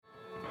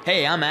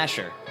Hey, I'm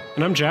Asher.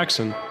 And I'm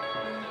Jackson.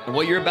 And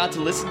what you're about to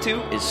listen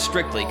to is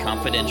strictly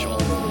confidential.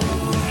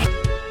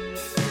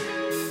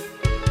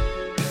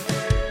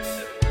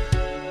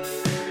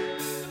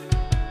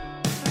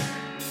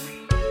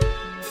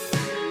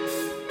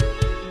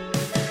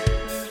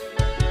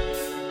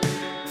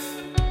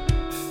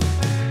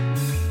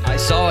 I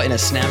saw in a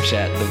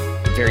Snapchat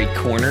the very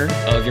corner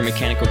of your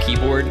mechanical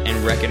keyboard and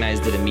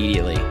recognized it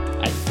immediately.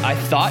 I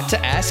thought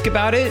to ask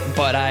about it,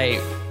 but I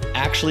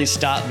actually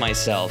stopped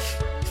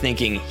myself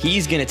thinking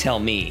he's gonna tell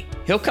me.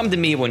 He'll come to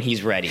me when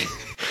he's ready.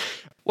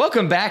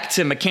 Welcome back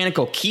to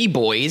Mechanical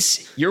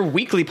Keyboys, your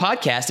weekly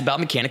podcast about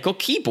mechanical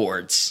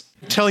keyboards.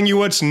 Telling you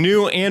what's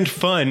new and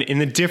fun in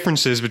the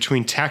differences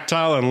between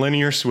tactile and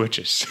linear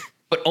switches.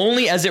 But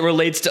only as it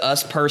relates to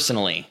us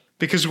personally.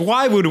 Because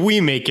why would we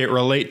make it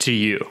relate to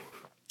you?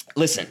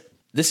 Listen,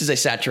 this is a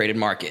saturated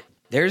market.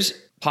 There's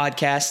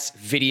podcasts,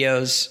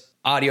 videos,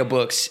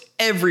 audiobooks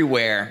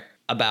everywhere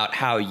about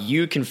how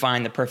you can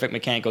find the perfect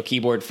mechanical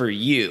keyboard for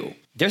you.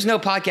 There's no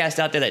podcast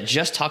out there that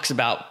just talks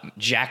about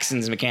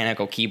Jackson's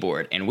mechanical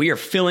keyboard, and we are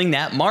filling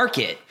that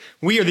market.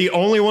 We are the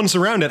only ones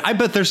around it. I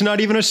bet there's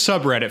not even a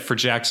subreddit for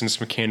Jackson's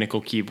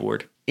mechanical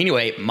keyboard.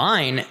 Anyway,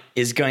 mine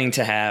is going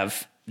to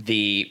have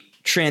the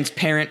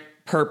transparent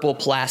purple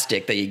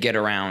plastic that you get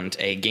around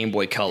a Game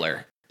Boy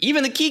Color.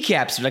 Even the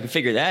keycaps, if I can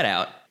figure that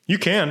out. You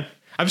can.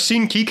 I've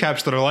seen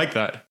keycaps that are like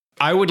that.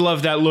 I would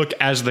love that look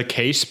as the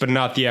case, but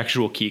not the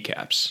actual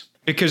keycaps.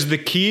 Because the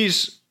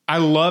keys, I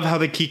love how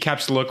the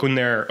keycaps look when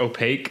they're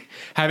opaque.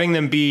 Having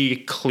them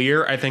be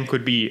clear, I think,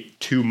 would be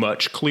too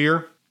much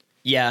clear.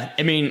 Yeah,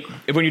 I mean,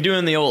 when you're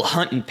doing the old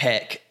hunt and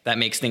peck, that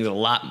makes things a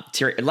lot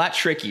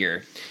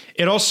trickier.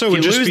 It also if would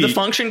you just lose be, the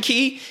function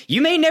key,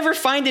 you may never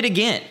find it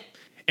again.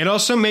 It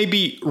also may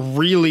be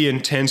really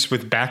intense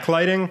with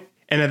backlighting.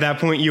 And at that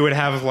point, you would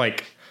have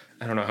like,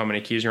 I don't know how many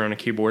keys are on a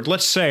keyboard.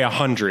 Let's say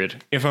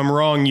 100. If I'm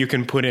wrong, you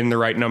can put in the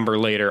right number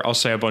later. I'll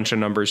say a bunch of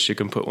numbers so you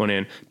can put one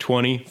in.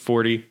 20,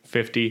 40,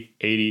 50,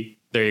 80.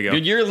 There you go.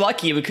 Dude, you're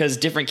lucky because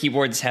different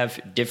keyboards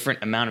have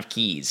different amount of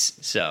keys.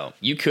 So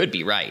you could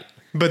be right.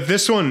 But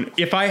this one,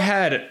 if I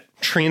had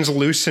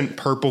translucent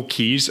purple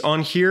keys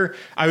on here,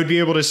 I would be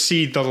able to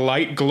see the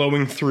light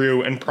glowing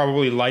through and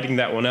probably lighting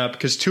that one up,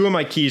 because two of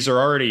my keys are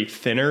already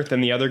thinner than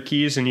the other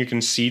keys and you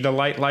can see the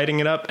light lighting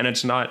it up and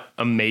it's not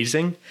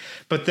amazing.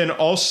 But then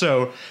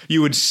also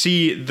you would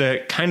see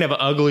the kind of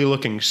ugly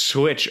looking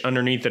switch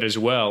underneath it as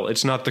well.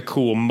 It's not the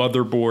cool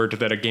motherboard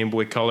that a Game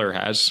Boy Color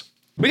has.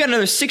 We got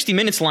another 60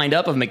 minutes lined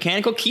up of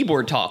mechanical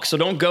keyboard talk, so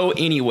don't go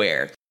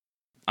anywhere.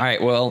 All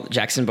right, well,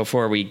 Jackson,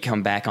 before we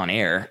come back on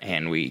air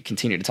and we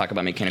continue to talk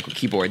about mechanical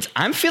keyboards,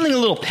 I'm feeling a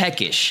little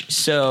peckish,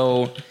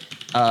 so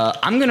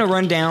I'm going to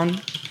run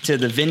down to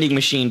the vending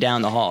machine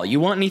down the hall.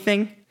 You want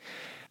anything?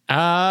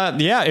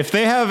 Yeah, if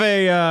they have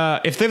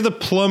the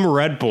Plum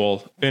Red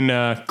Bull,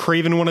 been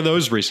craving one of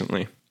those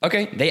recently.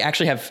 Okay, they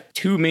actually have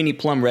too many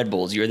Plum Red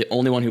Bulls. You're the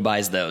only one who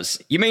buys those.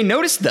 You may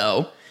notice,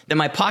 though, that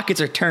my pockets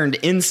are turned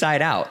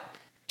inside out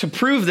to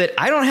prove that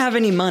I don't have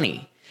any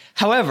money.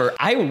 However,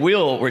 I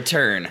will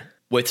return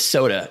with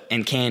soda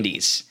and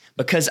candies,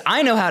 because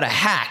I know how to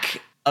hack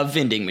a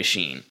vending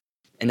machine.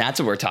 And that's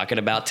what we're talking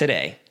about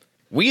today.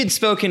 We had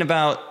spoken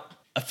about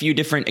a few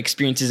different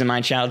experiences in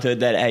my childhood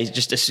that I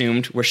just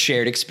assumed were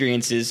shared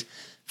experiences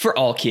for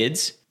all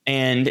kids.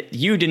 And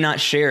you did not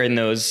share in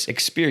those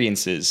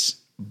experiences.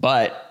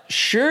 But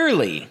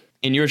surely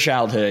in your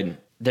childhood,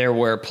 there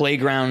were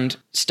playground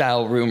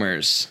style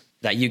rumors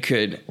that you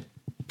could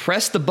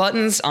press the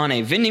buttons on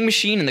a vending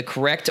machine in the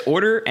correct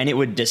order and it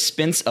would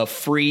dispense a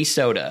free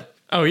soda.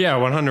 Oh, yeah,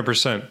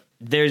 100%.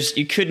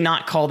 You could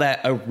not call that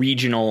a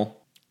regional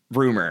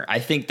rumor. I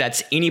think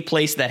that's any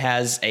place that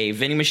has a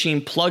vending machine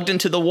plugged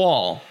into the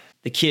wall.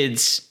 The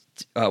kids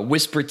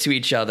whisper to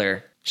each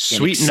other.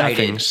 Sweet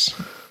nothings.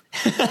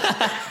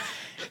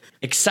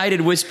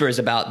 Excited whispers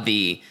about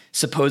the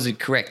supposed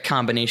correct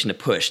combination to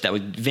push that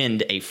would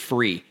vend a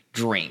free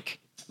drink.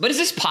 But is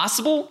this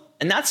possible?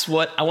 And that's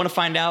what I want to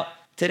find out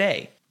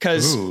today.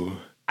 Because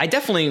I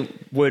definitely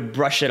would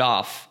brush it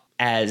off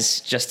as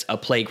just a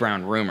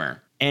playground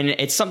rumor. And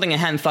it's something I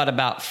hadn't thought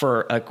about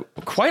for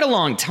quite a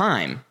long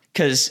time,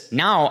 because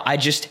now I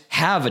just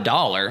have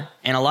 $1,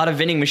 and a lot of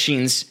vending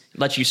machines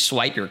let you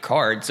swipe your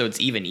card, so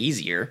it's even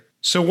easier.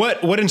 So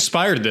what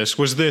inspired this?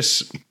 Was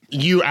this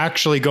you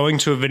actually going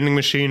to a vending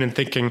machine and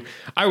thinking,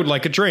 I would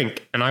like a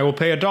drink, and I will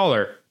pay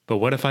 $1, but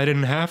what if I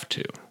didn't have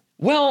to?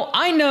 Well,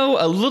 I know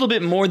a little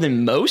bit more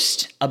than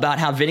most about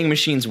how vending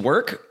machines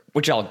work,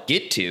 which I'll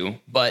get to,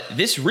 but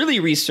this really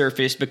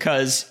resurfaced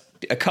because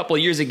a couple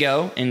years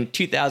ago in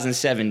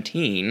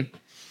 2017,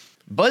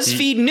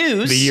 BuzzFeed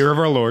News, the year of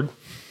our Lord.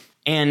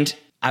 And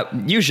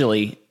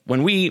usually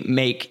when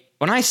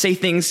I say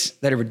things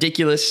that are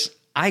ridiculous,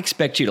 I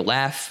expect you to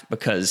laugh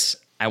because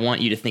I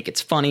want you to think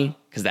it's funny,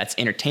 because that's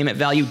entertainment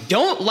value.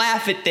 Don't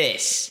laugh at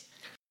this.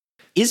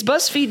 Is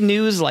BuzzFeed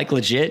News like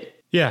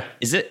legit? Yeah.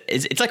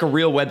 It's like a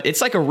real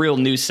it's like a real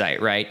news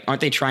site, right?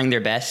 Aren't they trying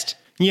their best?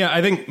 Yeah,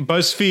 I think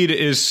BuzzFeed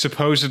is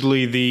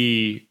supposedly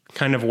the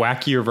kind of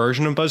wackier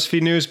version of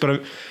BuzzFeed News,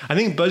 but I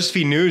think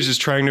BuzzFeed News is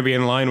trying to be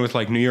in line with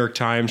like New York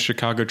Times,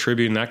 Chicago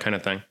Tribune, that kind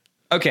of thing.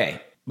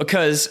 Okay,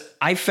 because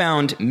I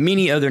found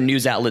many other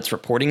news outlets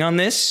reporting on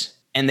this,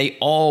 and they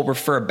all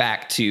refer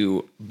back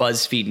to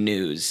BuzzFeed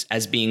News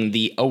as being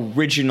the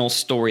original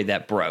story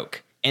that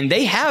broke. And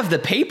they have the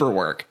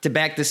paperwork to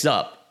back this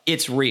up.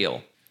 It's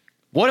real.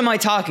 What am I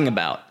talking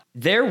about?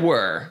 There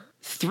were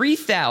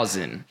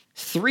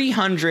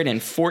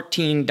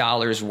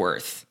 $3,314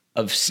 worth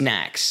of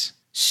snacks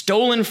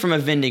stolen from a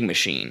vending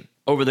machine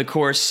over the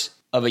course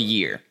of a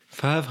year.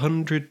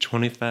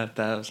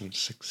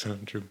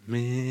 525,600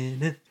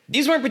 minutes.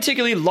 These weren't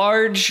particularly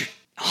large,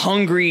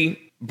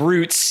 hungry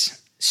brutes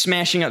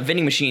smashing up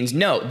vending machines.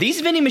 No,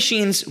 these vending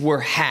machines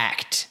were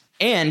hacked.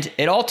 And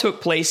it all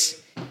took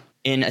place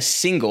in a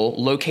single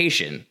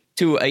location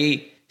to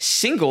a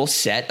single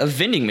set of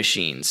vending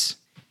machines.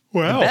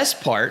 Wow. The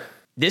best part,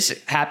 this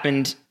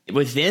happened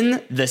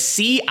within the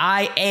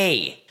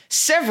CIA.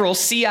 Several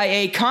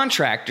CIA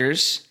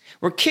contractors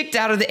were kicked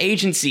out of the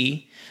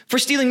agency for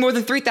stealing more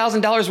than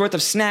 $3,000 worth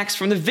of snacks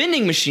from the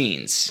vending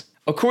machines.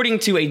 According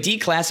to a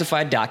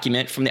declassified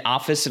document from the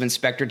Office of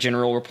Inspector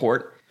General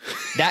report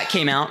that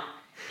came out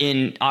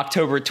in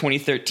October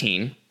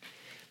 2013,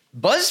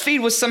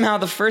 BuzzFeed was somehow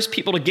the first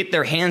people to get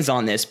their hands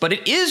on this, but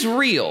it is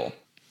real.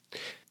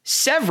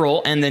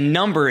 Several, and the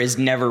number is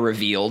never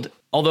revealed,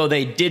 although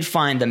they did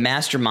find the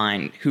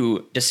mastermind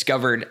who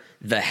discovered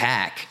the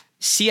hack.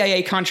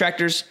 CIA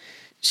contractors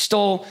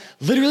stole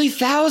literally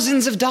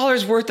thousands of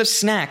dollars worth of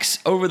snacks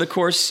over the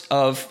course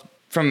of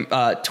from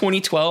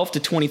 2012 to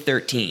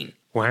 2013.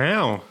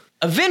 Wow.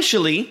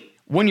 Eventually,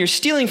 when you're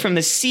stealing from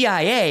the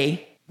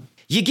CIA,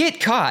 you get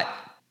caught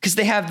because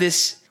they have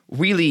this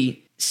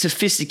really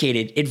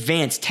sophisticated,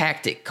 advanced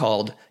tactic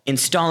called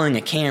installing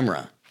a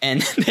camera.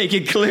 And they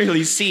could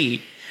clearly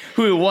see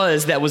who it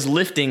was that was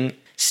lifting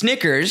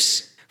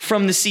Snickers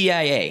from the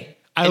CIA.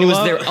 And it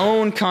was their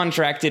own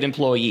contracted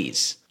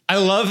employees. I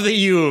love that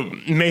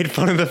you made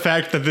fun of the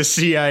fact that the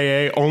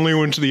CIA only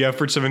went to the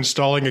efforts of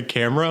installing a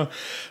camera.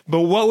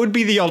 But what would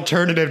be the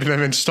alternative to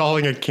them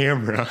installing a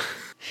camera?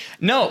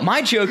 No,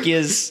 my joke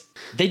is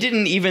they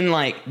didn't even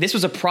this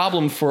was a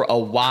problem for a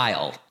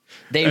while.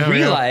 They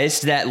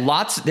realized that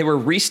they were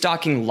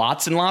restocking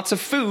lots and lots of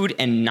food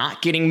and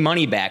not getting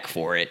money back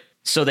for it.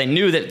 So they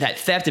knew that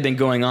theft had been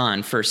going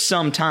on for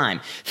some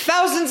time.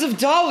 Thousands of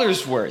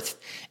dollars worth.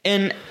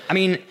 And I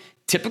mean,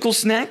 typical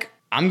snack,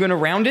 I'm going to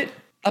round it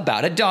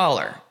about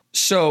 $1.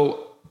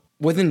 So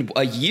within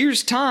a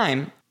year's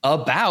time,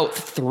 about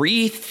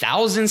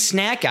 3,000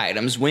 snack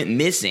items went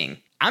missing.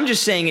 I'm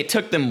just saying it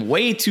took them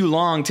way too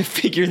long to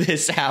figure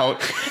this out.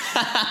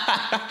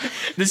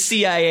 The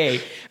CIA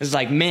was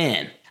like,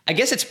 man, I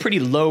guess it's pretty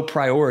low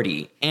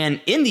priority.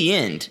 And in the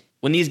end,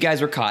 when these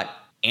guys were caught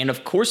and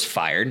of course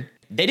fired,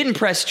 they didn't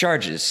press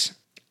charges.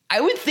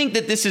 I would think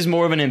that this is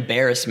more of an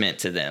embarrassment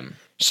to them.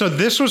 So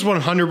this was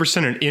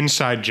 100% an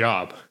inside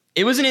job.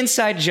 It was an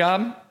inside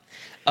job.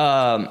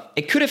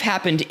 It could have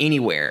happened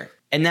anywhere.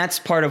 And that's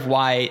part of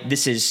why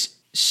this is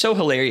so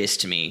hilarious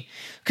to me.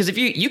 Because if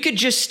you could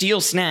just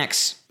steal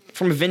snacks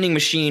from a vending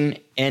machine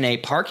in a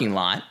parking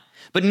lot,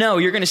 but no,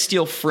 you're going to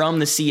steal from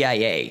the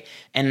CIA.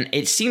 And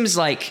it seems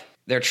like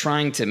they're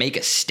trying to make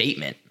a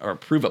statement or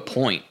prove a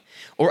point.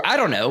 Or I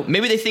don't know,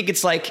 maybe they think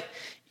it's like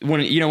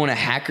when a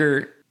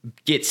hacker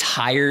gets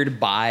hired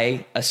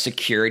by a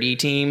security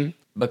team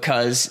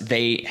because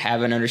they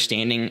have an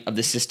understanding of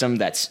the system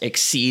that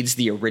exceeds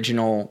the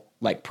original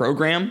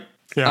program.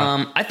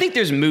 Yeah. I think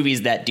there's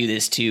movies that do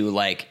this too,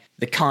 like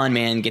the con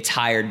man gets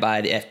hired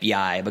by the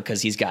FBI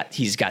because he's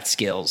got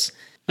skills.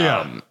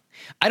 Yeah.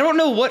 I don't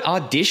know what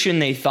audition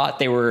they thought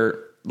they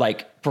were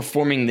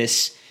performing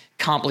this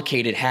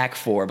complicated hack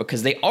for,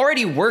 because they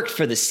already worked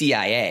for the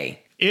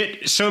CIA.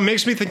 So it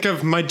makes me think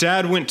of, my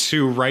dad went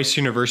to Rice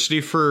University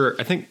for,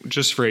 I think,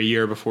 just for a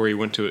year before he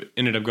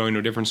ended up going to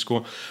a different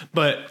school.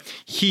 But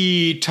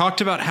he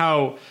talked about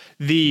how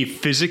the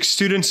physics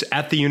students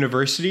at the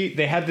university,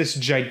 they had this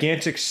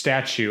gigantic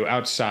statue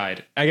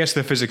outside. I guess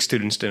the physics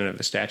students didn't have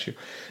the statue.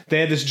 They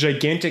had this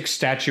gigantic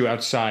statue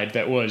outside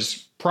that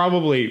was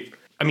probably,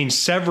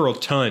 several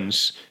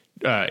tons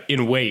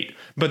in weight.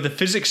 But the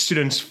physics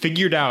students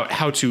figured out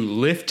how to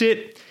lift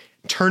it,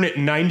 turn it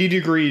 90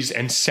 degrees,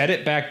 and set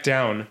it back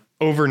down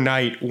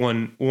overnight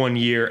one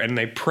year. And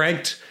they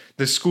pranked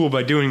the school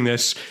by doing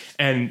this.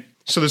 And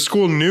so the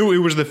school knew it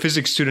was the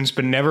physics students,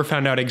 but never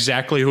found out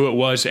exactly who it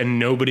was, and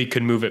nobody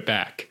could move it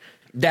back.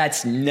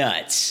 That's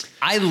nuts.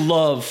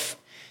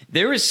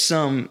 There is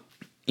some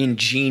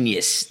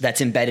ingenious that's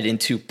embedded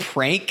into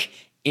prank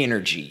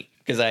energy,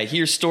 because I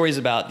hear stories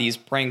about these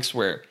pranks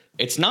where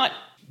it's not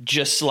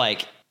just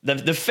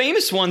the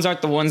famous ones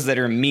aren't the ones that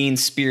are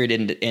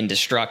mean-spirited and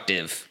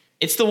destructive.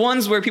 It's the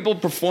ones where people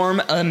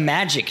perform a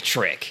magic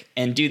trick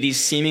and do these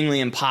seemingly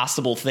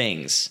impossible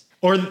things.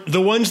 Or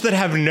the ones that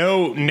have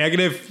no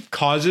negative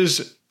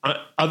causes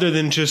other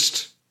than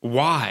just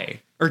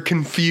why or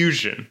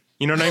confusion.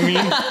 You know what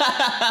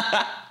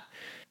I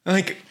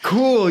mean?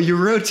 Cool, you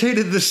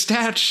rotated the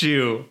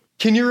statue.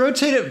 Can you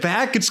rotate it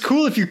back? It's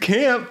cool if you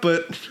can't,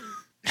 but...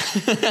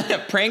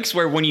 Pranks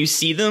where when you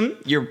see them,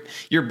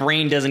 your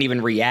brain doesn't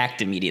even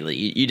react immediately.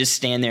 You just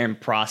stand there and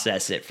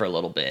process it for a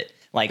little bit.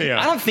 Like,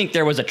 I don't think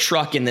there was a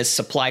truck in this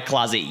supply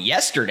closet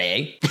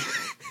yesterday.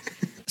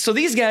 So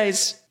these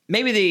guys,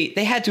 maybe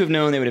they had to have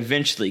known they would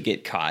eventually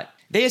get caught.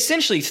 They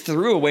essentially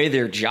threw away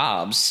their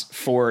jobs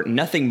for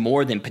nothing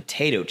more than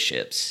potato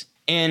chips.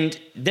 And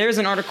there's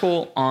an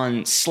article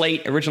on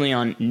Slate, originally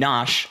on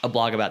Nosh, a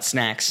blog about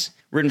snacks,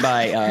 written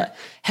by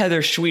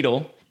Heather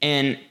Schwedel.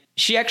 And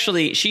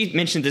she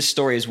mentioned this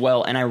story as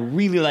well, and I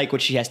really like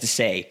what she has to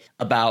say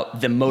about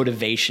the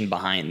motivation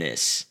behind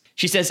this.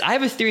 She says, I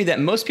have a theory that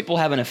most people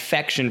have an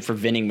affection for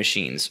vending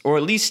machines, or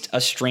at least a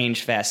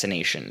strange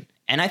fascination.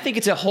 And I think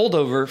it's a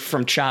holdover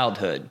from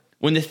childhood,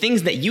 when the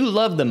things that you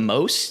love the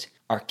most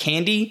are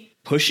candy,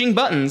 pushing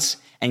buttons,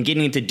 and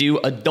getting to do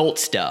adult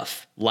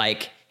stuff,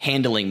 like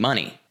handling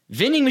money.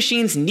 Vending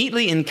machines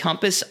neatly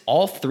encompass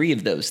all three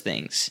of those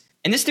things.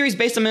 And this theory is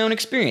based on my own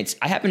experience.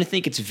 I happen to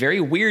think it's very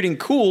weird and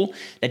cool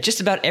that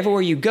just about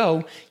everywhere you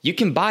go, you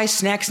can buy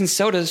snacks and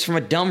sodas from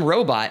a dumb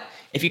robot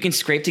if you can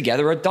scrape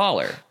together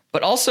 $1.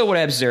 But also what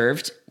I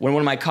observed when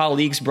one of my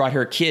colleagues brought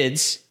her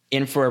kids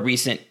in for a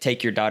recent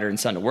Take Your Daughter and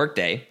Son to Work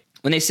day,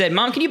 when they said,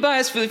 Mom, can you buy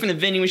us food from the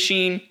vending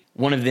machine?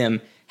 One of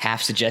them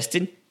half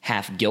suggested,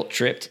 half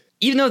guilt-tripped.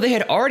 Even though they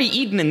had already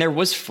eaten and there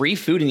was free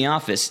food in the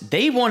office,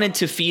 they wanted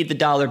to feed the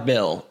dollar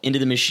bill into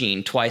the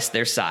machine twice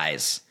their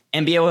size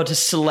and be able to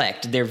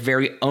select their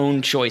very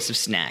own choice of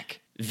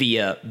snack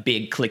via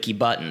big clicky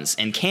buttons.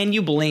 And can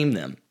you blame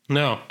them?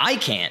 No. I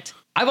can't.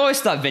 I've always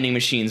thought vending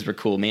machines were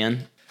cool,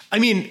 man. I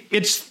mean,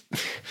 it's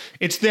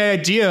the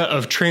idea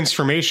of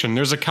transformation.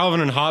 There's a Calvin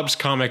and Hobbes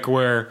comic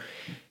where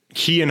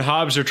he and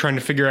Hobbes are trying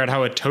to figure out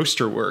how a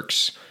toaster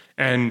works.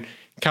 And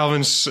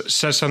Calvin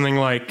says something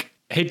like,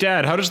 hey,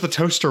 Dad, how does the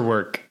toaster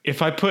work?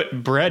 If I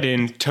put bread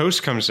in,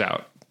 toast comes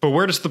out. But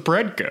where does the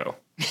bread go?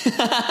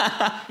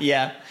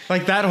 Yeah.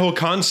 Like that whole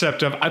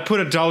concept of I put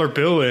a dollar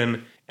bill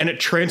in and it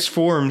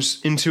transforms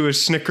into a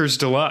Snickers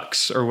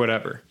Deluxe or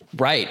whatever.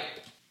 Right.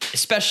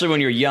 Especially when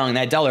you're young,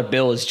 that dollar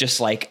bill is just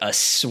like a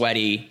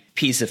sweaty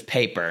piece of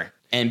paper.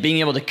 And being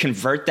able to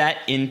convert that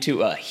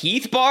into a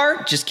Heath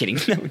bar? Just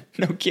kidding.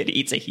 No kid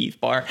eats a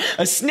Heath bar.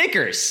 A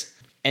Snickers.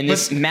 And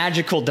this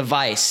magical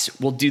device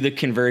will do the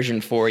conversion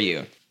for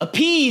you.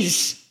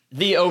 Appease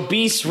the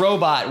obese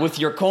robot with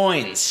your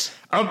coins.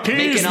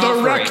 Appease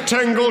the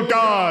rectangle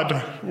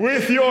god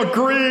with your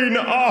green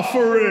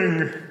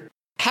offering.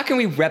 How can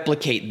we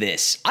replicate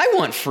this? I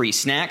want free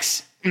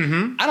snacks.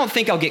 Mm-hmm. I don't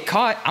think I'll get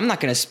caught. I'm not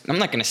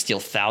gonna steal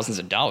thousands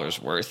of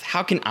dollars worth.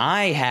 How can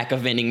I hack a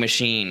vending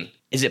machine?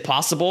 Is it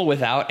possible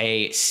without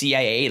a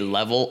CIA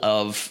level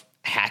of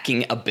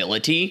hacking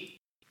ability?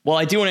 Well,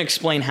 I do want to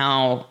explain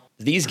how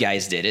these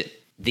guys did it.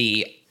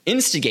 The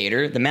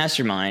instigator, the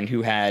mastermind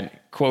who had,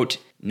 quote,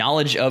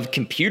 knowledge of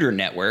computer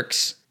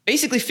networks,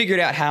 basically figured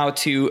out how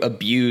to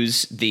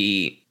abuse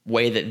the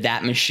way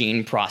that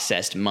machine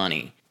processed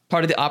money.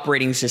 Part of the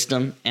operating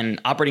system,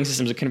 and operating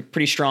system is a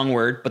pretty strong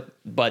word,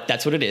 but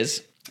that's what it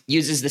is,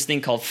 uses this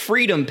thing called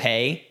Freedom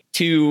Pay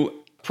to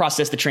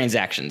process the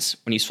transactions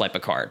when you swipe a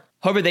card.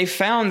 However, they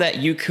found that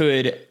you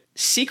could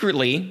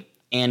secretly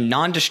and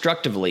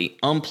non-destructively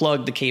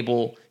unplug the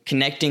cable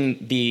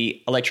connecting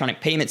the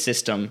electronic payment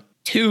system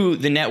to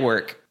the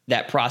network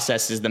that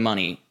processes the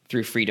money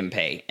through Freedom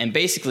Pay. And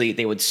basically,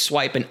 they would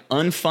swipe an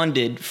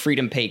unfunded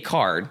Freedom Pay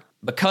card.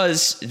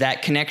 Because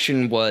that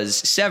connection was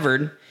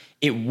severed,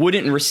 it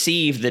wouldn't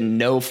receive the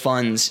no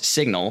funds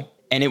signal,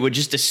 and it would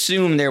just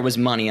assume there was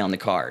money on the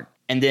card.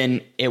 And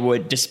then it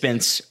would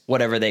dispense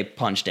whatever they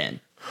punched in.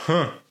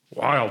 Huh.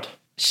 Wild.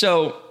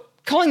 So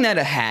calling that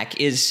a hack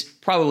is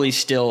probably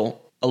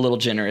still a little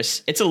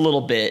generous. It's a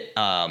little bit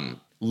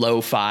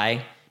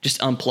lo-fi,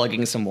 just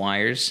unplugging some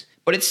wires.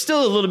 But it's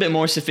still a little bit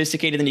more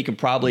sophisticated than you could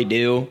probably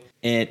do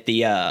at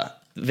the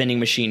vending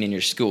machine in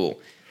your school.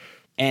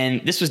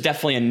 And this was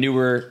definitely a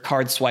newer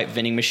card swipe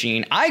vending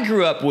machine. I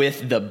grew up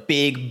with the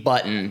big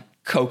button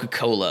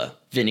Coca-Cola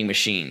vending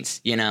machines,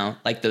 you know,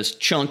 like those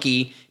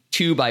chunky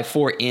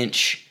 2x4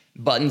 inch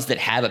buttons that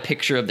have a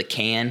picture of the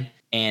can.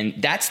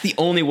 And that's the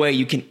only way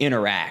you can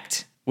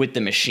interact with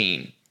the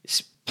machine.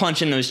 It's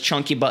punching those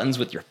chunky buttons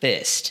with your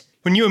fist.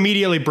 When you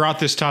immediately brought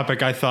this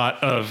topic, I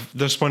thought of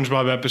the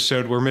SpongeBob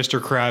episode where Mr.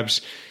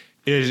 Krabs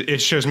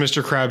it shows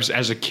Mr. Krabs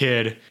as a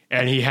kid,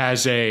 and he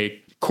has a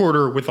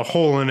quarter with a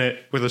hole in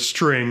it with a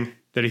string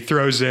that he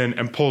throws in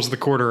and pulls the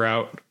quarter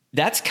out.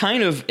 That's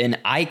kind of an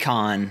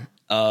icon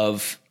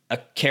of a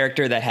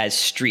character that has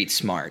street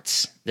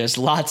smarts. There's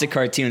lots of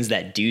cartoons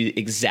that do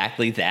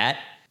exactly that,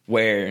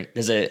 where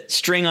there's a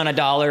string on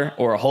 $1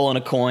 or a hole in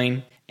a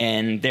coin,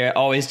 and they're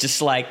always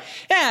just like,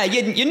 yeah,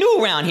 you're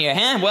new around here,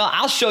 huh? Well,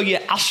 I'll show you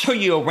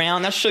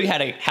around. I'll show you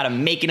how to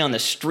make it on the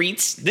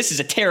streets. This is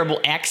a terrible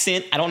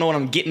accent. I don't know what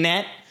I'm getting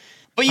at.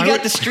 But you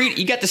got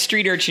the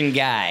street urchin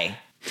guy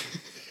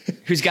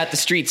who's got the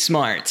street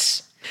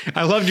smarts.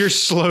 I loved your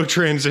slow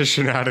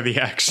transition out of the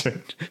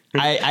accent.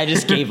 I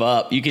just gave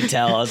up. You could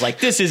tell. I was like,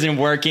 this isn't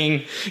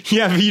working.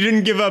 Yeah, but you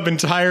didn't give up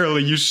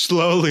entirely. You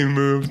slowly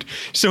moved.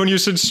 So when you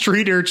said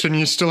street urchin,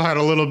 you still had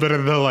a little bit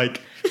of the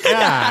like,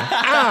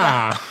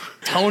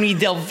 Tony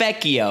Del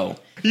Vecchio.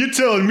 You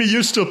telling me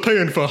you're still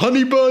paying for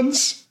honey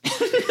buns?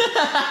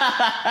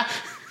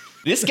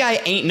 This guy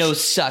ain't no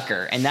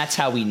sucker, and that's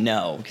how we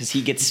know, because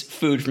he gets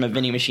food from a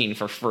vending machine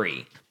for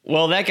free.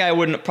 Well, that guy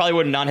probably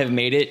would not have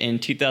made it in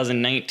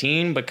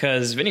 2019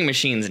 because vending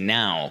machines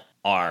now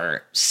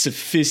are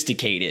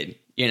sophisticated.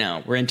 You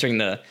know, we're entering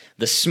the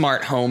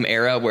smart home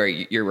era where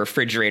your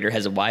refrigerator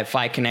has a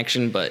Wi-Fi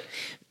connection, but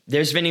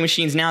there's vending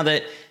machines now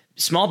that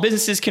small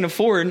businesses can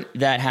afford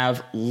that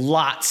have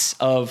lots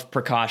of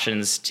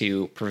precautions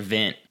to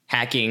prevent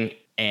hacking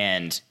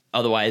and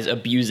otherwise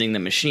abusing the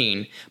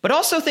machine, but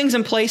also things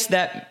in place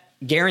that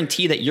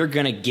guarantee that you're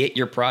going to get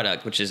your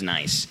product, which is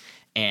nice.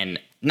 And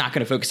not going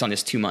to focus on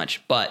this too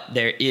much, but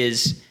there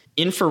is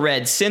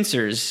infrared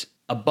sensors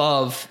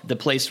above the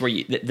place where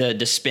the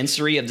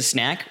dispensary of the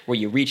snack, where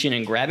you reach in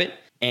and grab it.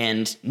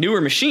 And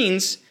newer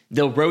machines,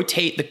 they'll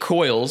rotate the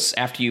coils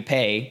after you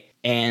pay,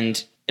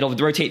 and it'll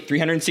rotate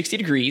 360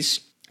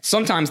 degrees.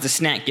 Sometimes the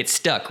snack gets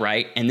stuck,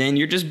 right? And then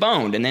you're just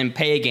boned and then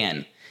pay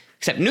again.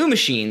 Except new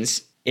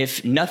machines,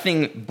 if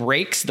nothing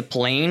breaks the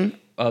plane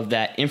of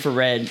that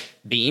infrared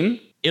beam,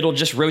 it'll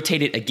just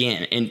rotate it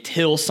again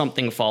until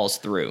something falls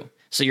through.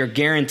 So you're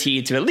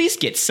guaranteed to at least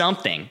get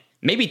something,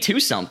 maybe two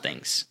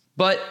somethings.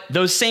 But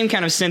those same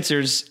kind of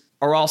sensors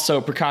are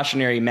also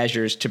precautionary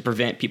measures to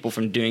prevent people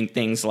from doing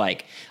things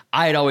like,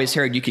 I had always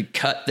heard you could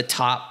cut the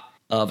top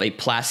of a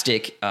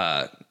plastic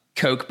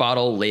Coke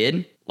bottle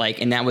lid,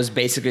 and that was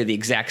basically the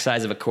exact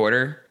size of a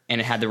quarter,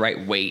 and it had the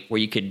right weight where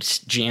you could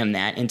jam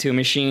that into a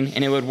machine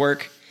and it would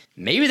work.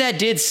 Maybe that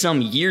did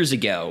some years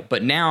ago,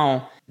 but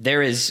now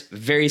there is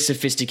very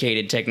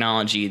sophisticated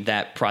technology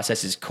that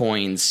processes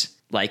coins.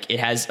 Like, it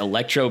has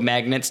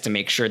electromagnets to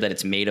make sure that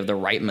it's made of the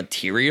right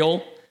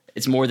material.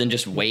 It's more than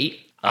just weight.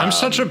 I'm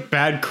such a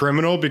bad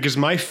criminal because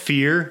my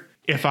fear,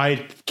 if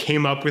I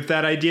came up with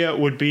that idea,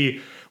 would be,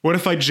 what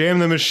if I jam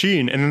the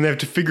machine and then they have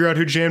to figure out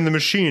who jammed the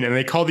machine and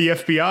they call the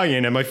FBI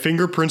in and my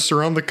fingerprints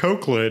are on the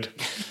Coke lid?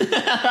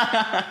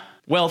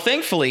 Well,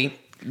 thankfully,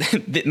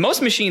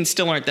 most machines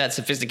still aren't that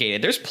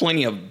sophisticated. There's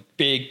plenty of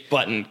big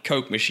button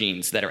Coke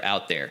machines that are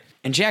out there.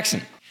 And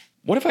Jackson,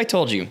 what if I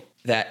told you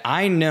that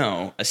I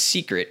know a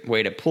secret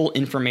way to pull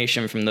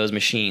information from those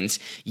machines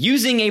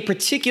using a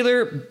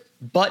particular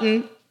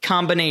button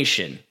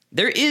combination?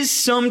 There is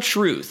some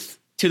truth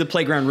to the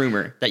playground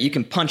rumor that you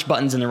can punch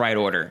buttons in the right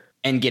order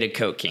and get a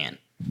Coke can.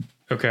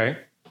 Okay.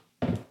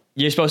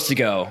 You're supposed to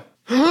go,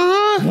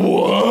 huh?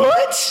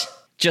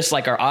 What? Just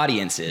like our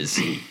audience is.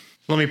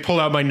 Let me pull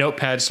out my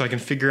notepad so I can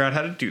figure out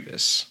how to do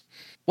this.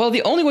 Well,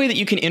 the only way that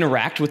you can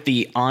interact with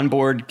the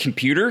onboard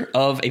computer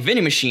of a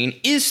vending machine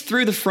is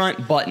through the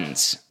front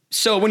buttons.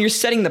 So when you're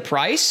setting the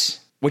price,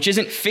 which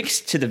isn't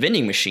fixed to the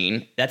vending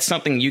machine, that's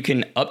something you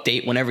can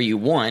update whenever you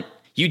want.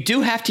 You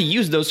do have to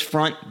use those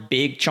front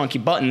big chunky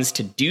buttons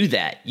to do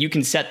that. You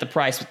can set the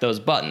price with those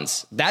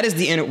buttons. That is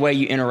the way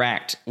you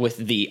interact with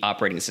the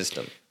operating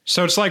system.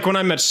 So it's like when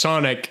I'm at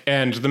Sonic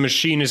and the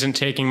machine isn't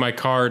taking my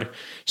card,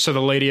 so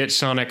the lady at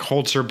Sonic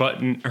holds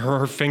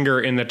her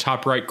finger in the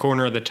top right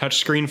corner of the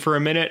touchscreen for a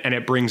minute, and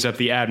it brings up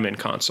the admin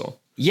console.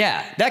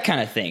 Yeah, that kind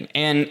of thing.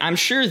 And I'm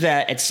sure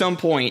that at some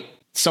point,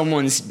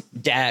 someone's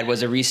dad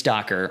was a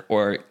restocker,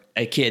 or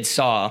a kid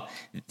saw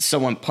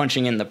someone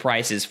punching in the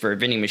prices for a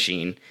vending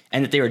machine,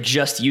 and that they were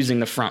just using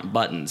the front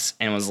buttons,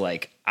 and was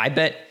like, I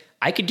bet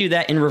I could do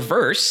that in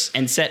reverse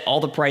and set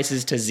all the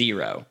prices to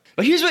 0.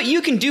 But here's what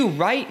you can do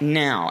right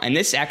now. And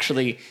this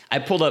actually, I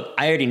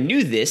already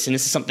knew this, and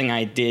this is something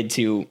I did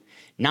to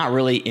not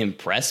really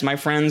impress my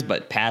friends,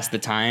 but pass the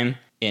time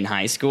in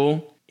high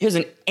school. Here's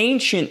an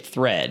ancient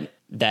thread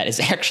that is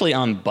actually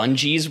on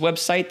Bungie's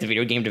website, the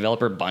video game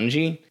developer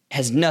Bungie. It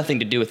has nothing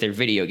to do with their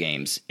video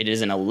games. It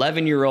is an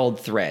 11-year-old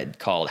thread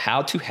called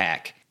How to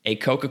Hack a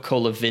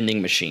Coca-Cola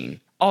Vending Machine.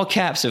 All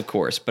caps, of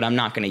course, but I'm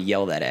not going to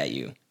yell that at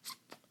you.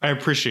 I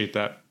appreciate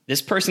that.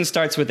 This person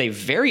starts with a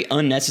very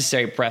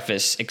unnecessary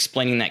preface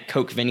explaining that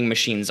Coke vending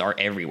machines are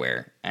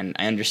everywhere, and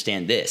I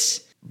understand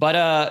this.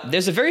 But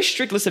there's a very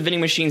strict list of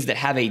vending machines that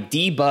have a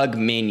debug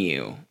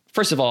menu.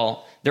 First of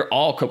all, they're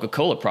all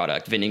Coca-Cola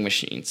product vending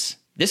machines.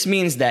 This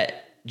means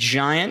that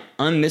giant,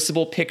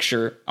 unmissable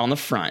picture on the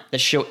front that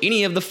show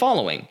any of the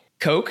following: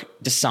 Coke,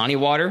 Dasani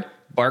water,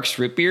 Barks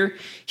root beer.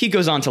 He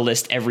goes on to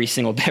list every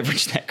single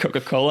beverage that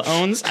Coca-Cola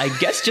owns, I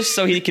guess just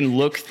so he can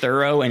look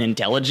thorough and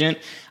intelligent.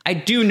 I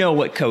do know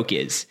what Coke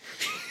is.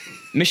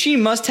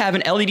 Machine must have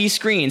an LED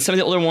screen. Some of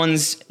the older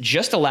ones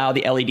just allow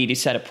the LED to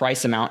set a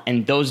price amount,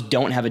 and those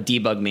don't have a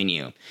debug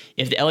menu.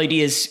 If the LED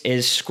is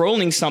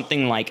scrolling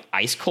something like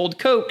ice cold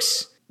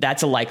Cokes,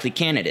 that's a likely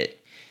candidate.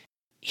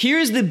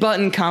 Here's the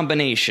button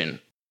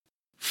combination: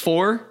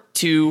 4,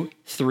 2,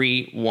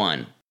 3,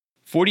 1.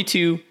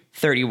 42,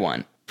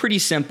 31. Pretty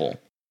simple.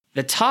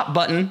 The top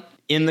button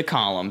in the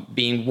column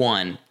being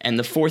 1, and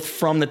the fourth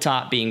from the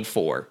top being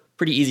 4.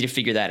 Pretty easy to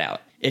figure that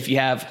out. If you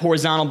have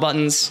horizontal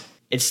buttons,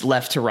 it's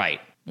left to right.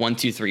 1,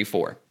 2, 3,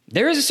 4.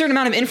 There is a certain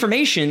amount of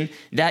information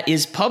that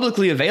is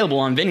publicly available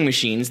on vending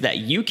machines that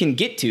you can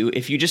get to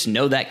if you just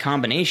know that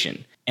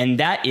combination. And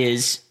that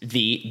is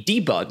the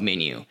debug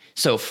menu.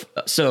 So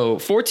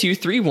 4, 2,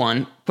 3,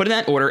 1, put in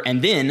that order,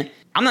 and then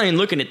I'm not even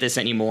looking at this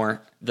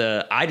anymore.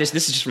 This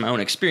is just from my own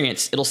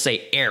experience. It'll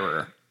say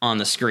error on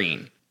the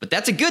screen. But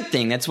that's a good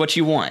thing. That's what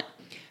you want.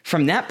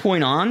 From that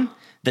point on,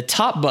 the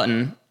top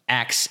button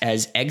acts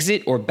as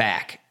exit or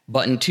back.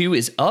 Button 2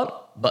 is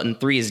up. Button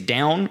 3 is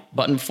down.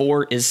 Button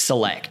 4 is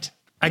select.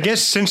 I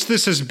guess since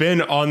this has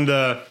been on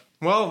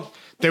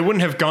they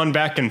wouldn't have gone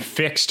back and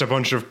fixed a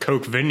bunch of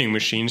Coke vending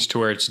machines to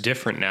where it's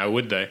different now,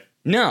 would they?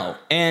 No.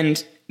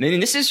 And I mean,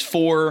 this is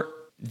for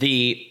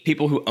the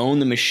people who own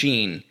the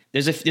machine.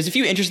 There's a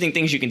few interesting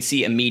things you can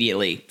see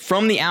immediately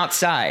from the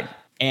outside.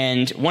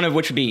 And one of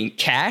which would be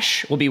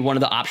cash will be one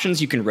of the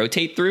options you can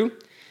rotate through.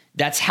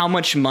 That's how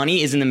much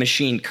money is in the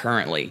machine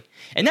currently.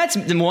 And that's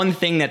the one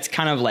thing that's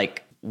kind of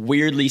like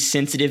weirdly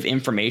sensitive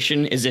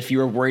information is if you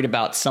were worried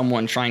about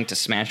someone trying to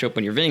smash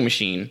open your vending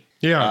machine.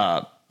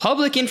 Yeah.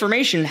 Public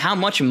information, how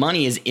much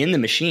money is in the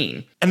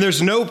machine. And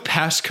there's no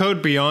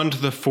passcode beyond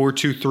the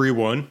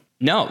 4231?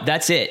 No,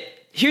 that's it.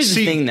 Here's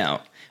the thing though.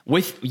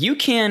 As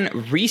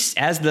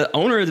the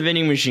owner of the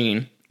vending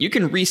machine, you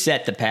can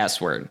reset the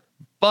password,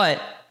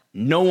 but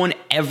no one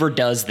ever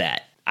does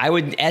that. I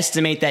would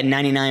estimate that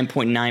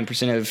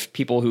 99.9% of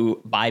people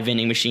who buy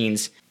vending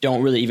machines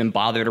don't really even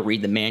bother to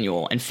read the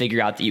manual and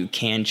figure out that you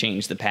can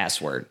change the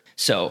password.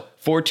 So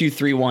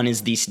 4231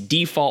 is the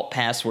default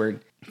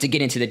password to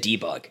get into the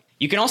debug.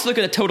 You can also look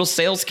at the total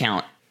sales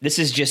count. This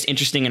is just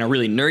interesting in a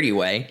really nerdy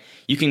way.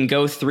 You can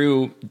go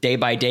through day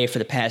by day for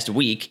the past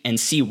week and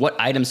see what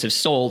items have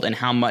sold and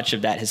how much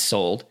of that has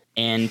sold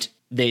and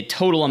the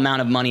total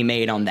amount of money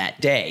made on that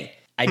day.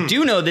 I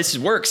do know this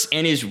works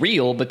and is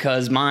real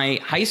because my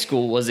high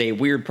school was a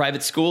weird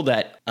private school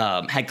that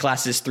had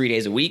classes 3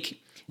 days a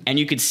week, and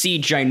you could see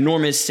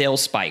ginormous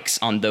sales spikes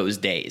on those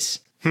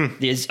days.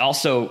 There's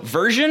also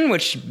version,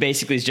 which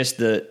basically is just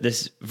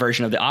this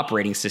version of the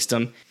operating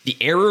system. The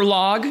error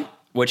log,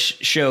 which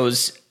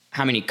shows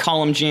how many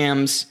column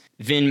jams,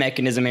 VIN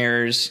mechanism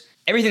errors,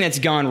 everything that's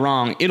gone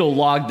wrong, it'll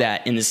log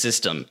that in the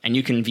system, and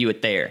you can view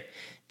it there.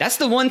 That's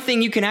the one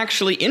thing you can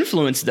actually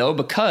influence, though,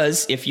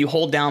 because if you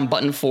hold down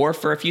button 4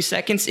 for a few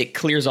seconds, it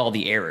clears all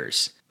the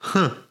errors.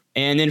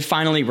 And then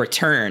finally,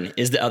 return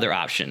is the other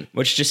option,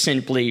 which just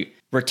simply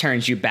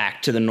returns you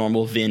back to the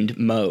normal VIN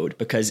mode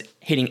because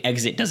hitting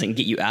exit doesn't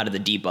get you out of the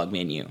debug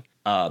menu.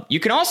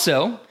 You can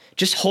also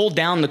just hold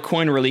down the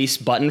coin release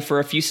button for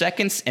a few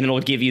seconds, and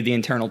it'll give you the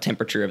internal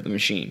temperature of the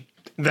machine.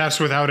 That's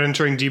without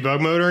entering debug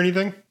mode or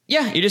anything?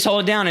 Yeah, you just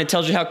hold it down, and it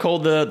tells you how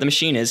cold the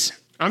machine is.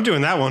 I'm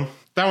doing that one.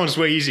 That one's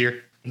way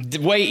easier.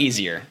 Way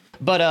easier.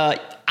 But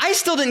I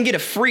still didn't get a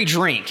free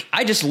drink.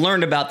 I just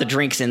learned about the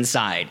drinks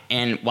inside.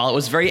 And while it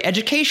was very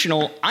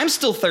educational, I'm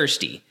still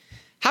thirsty.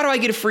 How do I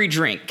get a free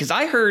drink? Because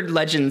I heard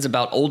legends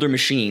about older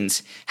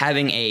machines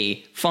having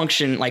a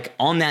function like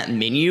on that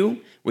menu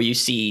where you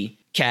see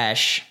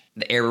cache,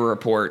 the error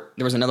report.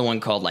 There was another one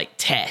called like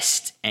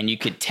test, and you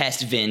could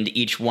test VIN to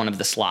each one of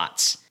the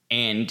slots.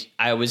 And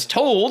I was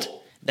told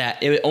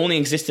that it only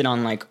existed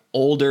on like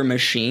older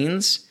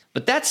machines,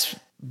 but that's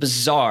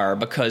bizarre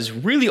because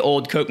really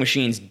old Coke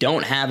machines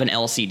don't have an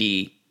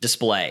LCD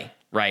display,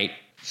 right?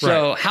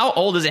 So how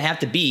old does it have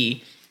to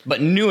be,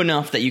 but new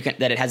enough that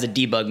that it has a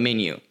debug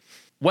menu?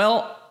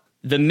 Well,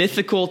 the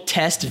mythical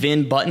test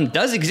VIN button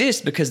does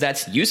exist because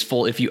that's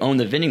useful if you own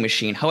the vending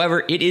machine.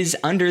 However, it is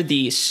under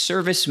the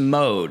service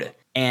mode,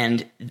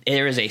 and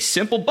there is a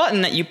simple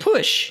button that you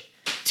push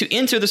to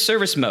enter the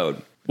service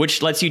mode,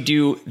 which lets you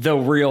do the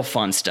real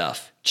fun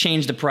stuff.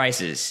 Change the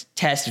prices,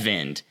 test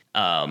VIN.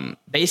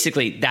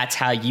 Basically, that's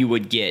how you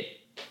would get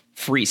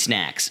free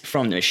snacks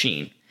from the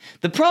machine.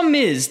 The problem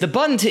is the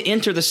button to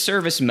enter the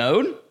service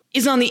mode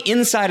is on the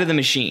inside of the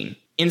machine,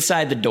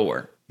 inside the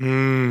door.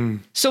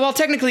 So while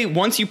technically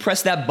once you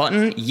press that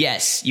button,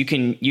 yes, you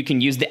can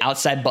use the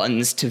outside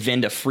buttons to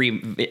vend a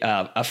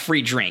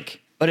free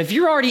drink. But if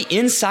you're already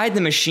inside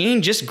the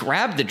machine, just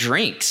grab the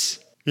drinks.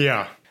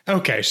 Yeah.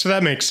 Okay, so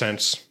that makes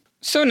sense.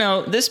 So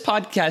no, this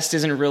podcast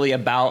isn't really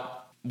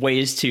about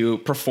ways to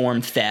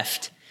perform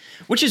theft,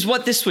 which is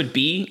what this would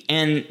be.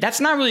 And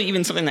that's not really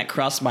even something that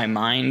crossed my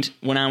mind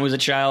when I was a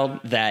child,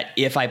 that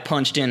if I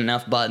punched in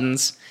enough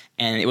buttons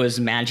and it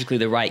was magically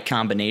the right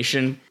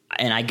combination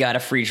and I got a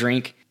free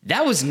drink,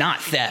 that was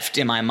not theft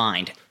in my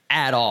mind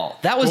at all.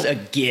 That was a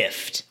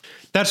gift.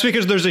 That's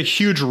because there's a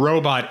huge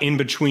robot in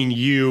between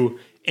you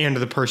and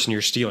the person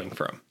you're stealing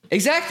from.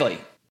 Exactly.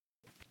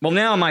 Well,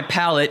 now my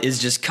palate is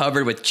just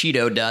covered with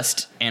Cheeto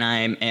dust and I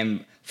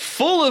am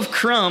full of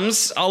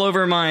crumbs all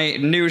over my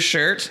new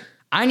shirt.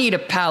 I need a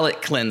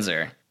palate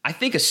cleanser. I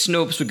think a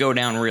Snopes would go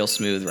down real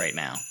smooth right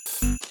now.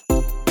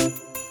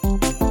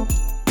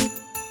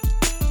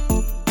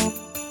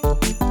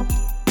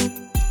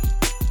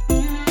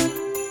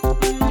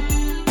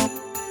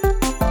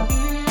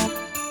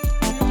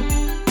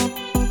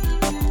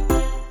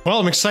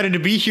 Well, excited to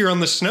be here on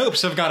the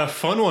Snopes. I've got a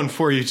fun one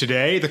for you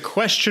today. The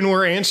question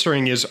we're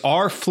answering is,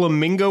 are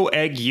flamingo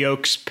egg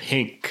yolks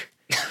pink?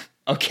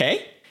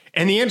 Okay.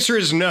 And the answer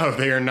is no,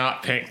 they are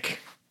not pink.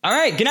 All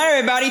right. Good night,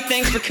 everybody.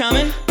 Thanks for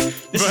coming.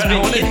 This has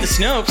been Get the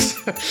Snopes.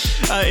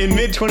 In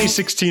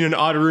mid-2016, an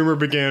odd rumor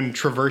began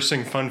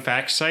traversing fun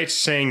fact sites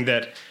saying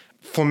that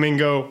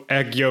flamingo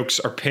egg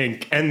yolks are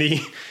pink. And the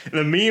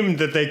meme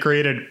that they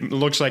created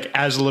looks like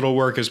as little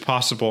work as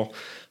possible.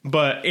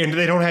 And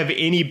they don't have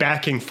any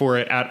backing for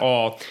it at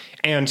all.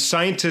 And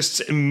scientists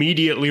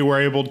immediately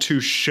were able to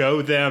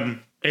show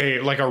them a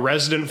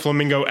resident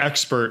flamingo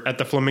expert at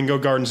the Flamingo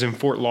Gardens in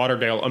Fort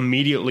Lauderdale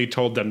immediately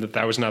told them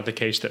that was not the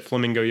case, that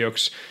flamingo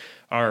yolks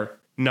are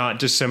not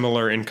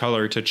dissimilar in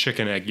color to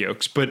chicken egg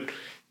yolks. But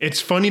it's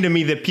funny to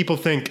me that people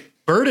think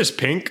bird is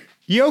pink,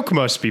 yolk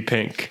must be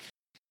pink.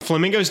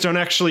 Flamingos don't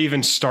actually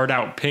even start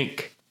out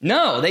pink.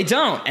 No, they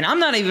don't. And I'm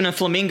not even a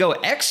flamingo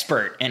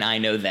expert, and I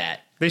know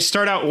that. They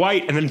start out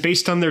white, and then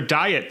based on their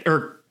diet,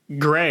 or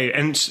gray,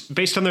 and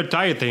based on their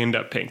diet, they end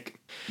up pink.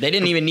 They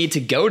didn't even need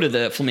to go to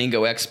the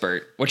flamingo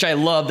expert, which I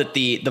love that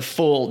the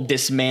full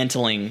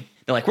dismantling.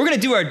 They're like, we're going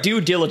to do our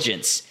due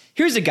diligence.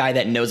 Here's a guy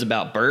that knows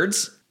about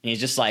birds. And he's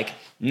just like,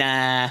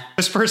 nah.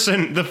 This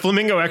person, the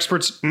flamingo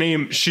expert's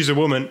name, she's a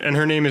woman, and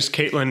her name is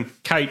Caitlin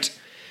Kite.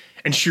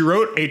 And she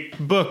wrote a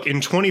book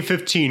in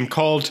 2015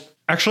 called,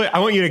 actually, I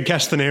want you to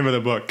guess the name of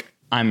the book.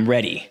 I'm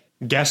ready.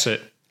 Guess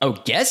it. Oh,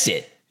 guess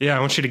it? Yeah, I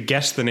want you to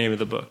guess the name of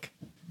the book.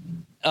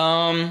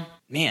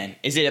 Man,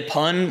 is it a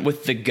pun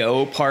with the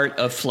go part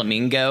of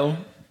flamingo?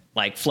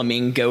 Like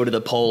flamingo to the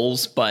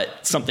poles,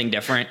 but something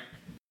different?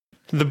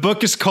 The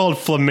book is called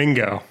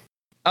Flamingo.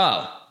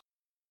 Oh.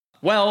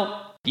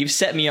 Well, you've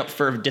set me up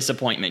for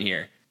disappointment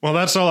here. Well,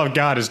 that's all I've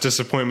got is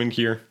disappointment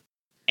here.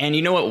 And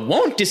you know what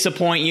won't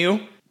disappoint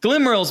you?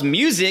 Glimmerl's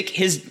music,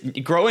 his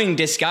growing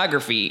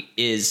discography,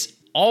 is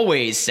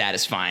always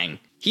satisfying.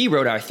 He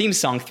wrote our theme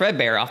song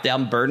Threadbare off the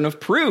album Burden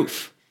of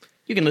Proof.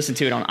 You can listen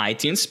to it on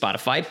iTunes,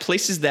 Spotify,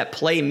 places that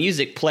play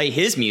music, play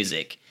his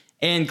music,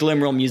 and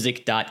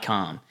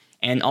glimmerlmusic.com.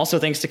 And also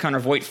thanks to Connor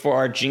Voigt for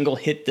our jingle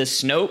Hit the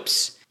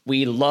Snopes.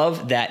 We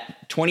love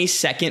that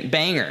 20-second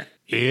banger.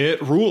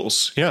 It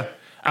rules, yeah.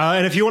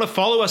 And if you want to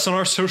follow us on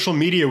our social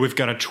media, we've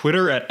got a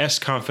Twitter at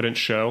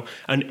SConfidenceShow,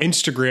 an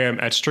Instagram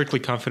at Strictly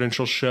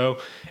Confidential Show.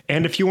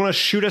 And if you want to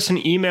shoot us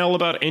an email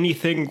about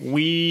anything,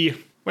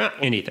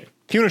 anything.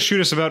 If you want to shoot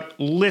us about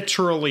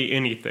literally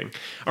anything,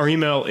 our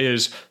email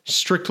is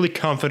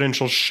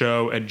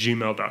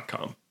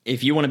strictlyconfidentialshow@gmail.com.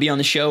 If you want to be on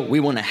the show,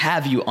 we want to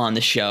have you on the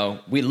show.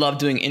 We love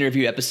doing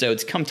interview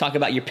episodes. Come talk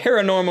about your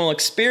paranormal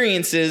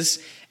experiences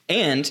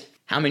and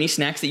how many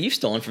snacks that you've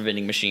stolen from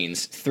vending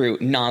machines through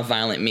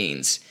nonviolent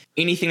means.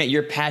 Anything that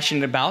you're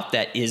passionate about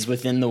that is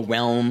within the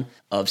realm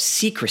of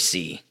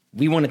secrecy.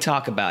 We want to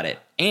talk about it.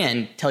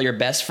 And tell your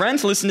best friend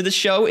to listen to the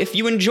show if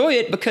you enjoy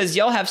it, because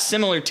y'all have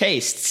similar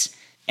tastes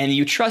and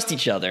you trust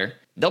each other.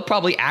 They'll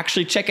probably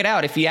actually check it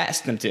out if you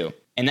ask them to.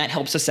 And that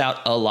helps us out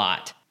a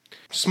lot.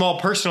 Small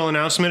personal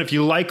announcement. If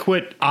you like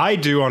what I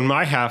do on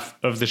my half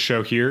of the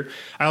show here,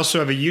 I also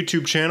have a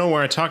YouTube channel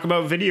where I talk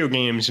about video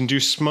games and do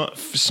some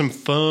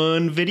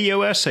fun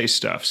video essay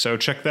stuff. So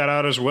check that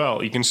out as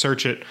well. You can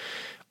search it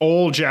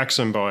Old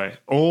Jackson Boy.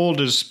 Old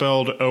is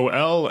spelled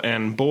O-L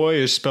and boy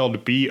is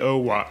spelled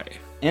B-O-Y.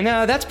 And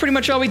that's pretty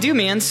much all we do,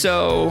 man.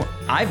 So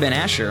I've been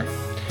Asher.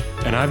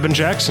 And I've been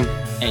Jackson.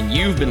 And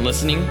you've been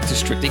listening to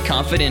Strictly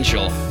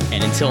Confidential.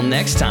 And until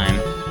next time,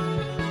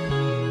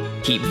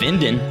 keep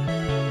vending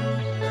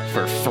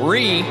for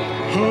free.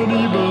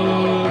 Honey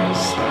buns.